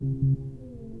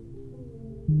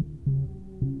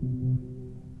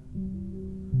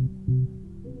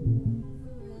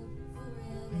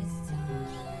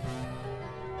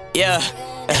Yeah,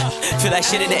 feel that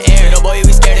shit in the air. Little boy, you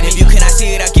be scared, and if you cannot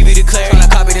see it, I'll give you the clear. Tryna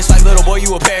copy this like little boy,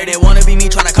 you a parrot. It wanna be me,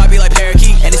 tryna copy like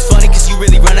parakeet. And it's funny cause you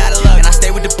really run out of luck. And I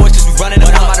stay with the boys cause we runnin' up.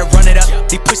 But I'm about to run it up.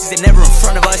 These pussies are never in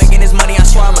front of us. Making this money, I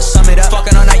swear I'ma sum it up.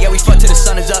 Fucking all night, yeah, we fuck till the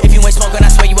sun is up. If you ain't smoking, I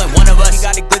swear you ain't one of us. You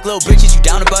got the glick little bitches, you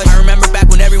down to bust. I remember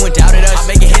back when everyone doubted us. I'm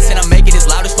making hits and I'm making it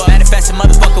as loud as fuck. Manifestin,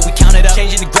 motherfucker, we count it up.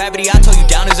 Changing the gravity, I told you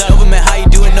down is up. Over man, how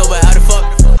you doing? No, but how the fuck?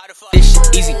 This shit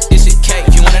easy, this shit cake.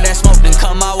 If you wanted that smoke, then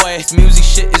come my way. This music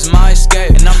shit is my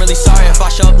escape, and I'm really sorry if I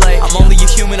show up late. I'm only a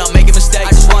human, I'm making mistakes.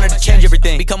 I just wanted to change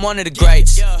everything, become one of the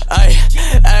greats. Ay,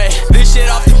 ay, this shit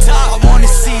off the top. I wanna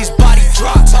see his body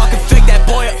drop. Talking fake, that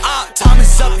boy a op. Time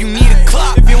is up, you need a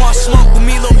clock. If you want smoke with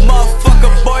me, little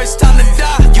motherfucker, boy, it's time to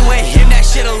die. You ain't hitting that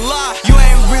shit a lot. You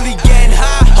ain't really getting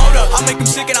high. Hold up, I make him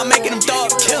sick and I'm making him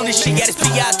thug. Killing this shit, got his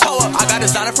PI toe up. I got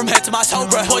designer from head to my toe,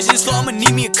 bruh. Poison is slow, I'ma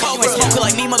need me a cobra. You ain't smoking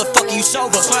like me, motherfucker, you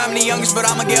sober. Swear I'm the youngest, but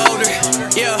I'ma get older.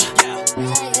 Yeah.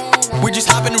 We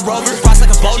just hop in the rover, rise like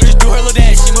a boulder. Just do her little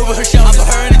dance, she moving her shoulders. I put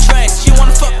her in a trance. She don't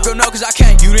wanna fuck, girl, no, cause I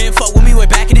can't. You didn't fuck with me way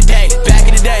back in the day. Back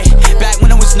in the day, back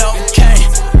when I was novacane.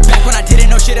 Back when I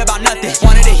didn't know shit about nothing.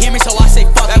 Wanted to hear me, so I say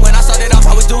fuck. Back when I started off,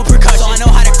 I was doing percussion. So I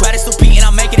know how to grab it, still beating,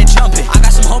 I'm making it jumpin'. I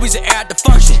got some homies that air at the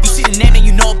function. You see the name and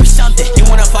you know it'll be something. You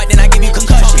wanna fight, then I give you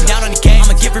concussion. Be down on the game,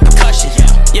 I'ma give repercussion.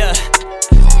 Yeah.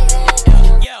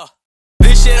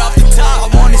 This shit off the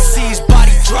top, I wanna see his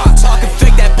body drop. Talking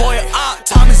fake, that boy a op.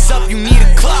 Time is up, you need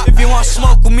a clock. If you want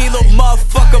smoke with me, little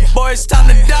motherfucker, boy, it's time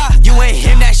to die. You ain't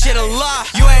hitting that shit a lot.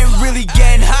 You ain't really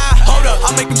getting high. Hold up,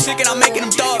 I make him sick and I'm making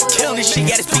him thug. Killing this shit,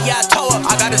 got his PI toe up.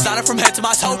 I got designer from head to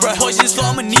my toe, bruh. Poison is slow,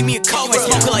 I'ma need me a cobra. You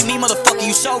ain't smoking like me, motherfucker,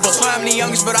 you sober. Swear I'm the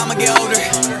youngest, but I'ma get older.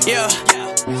 Yeah.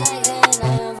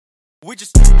 We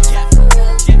just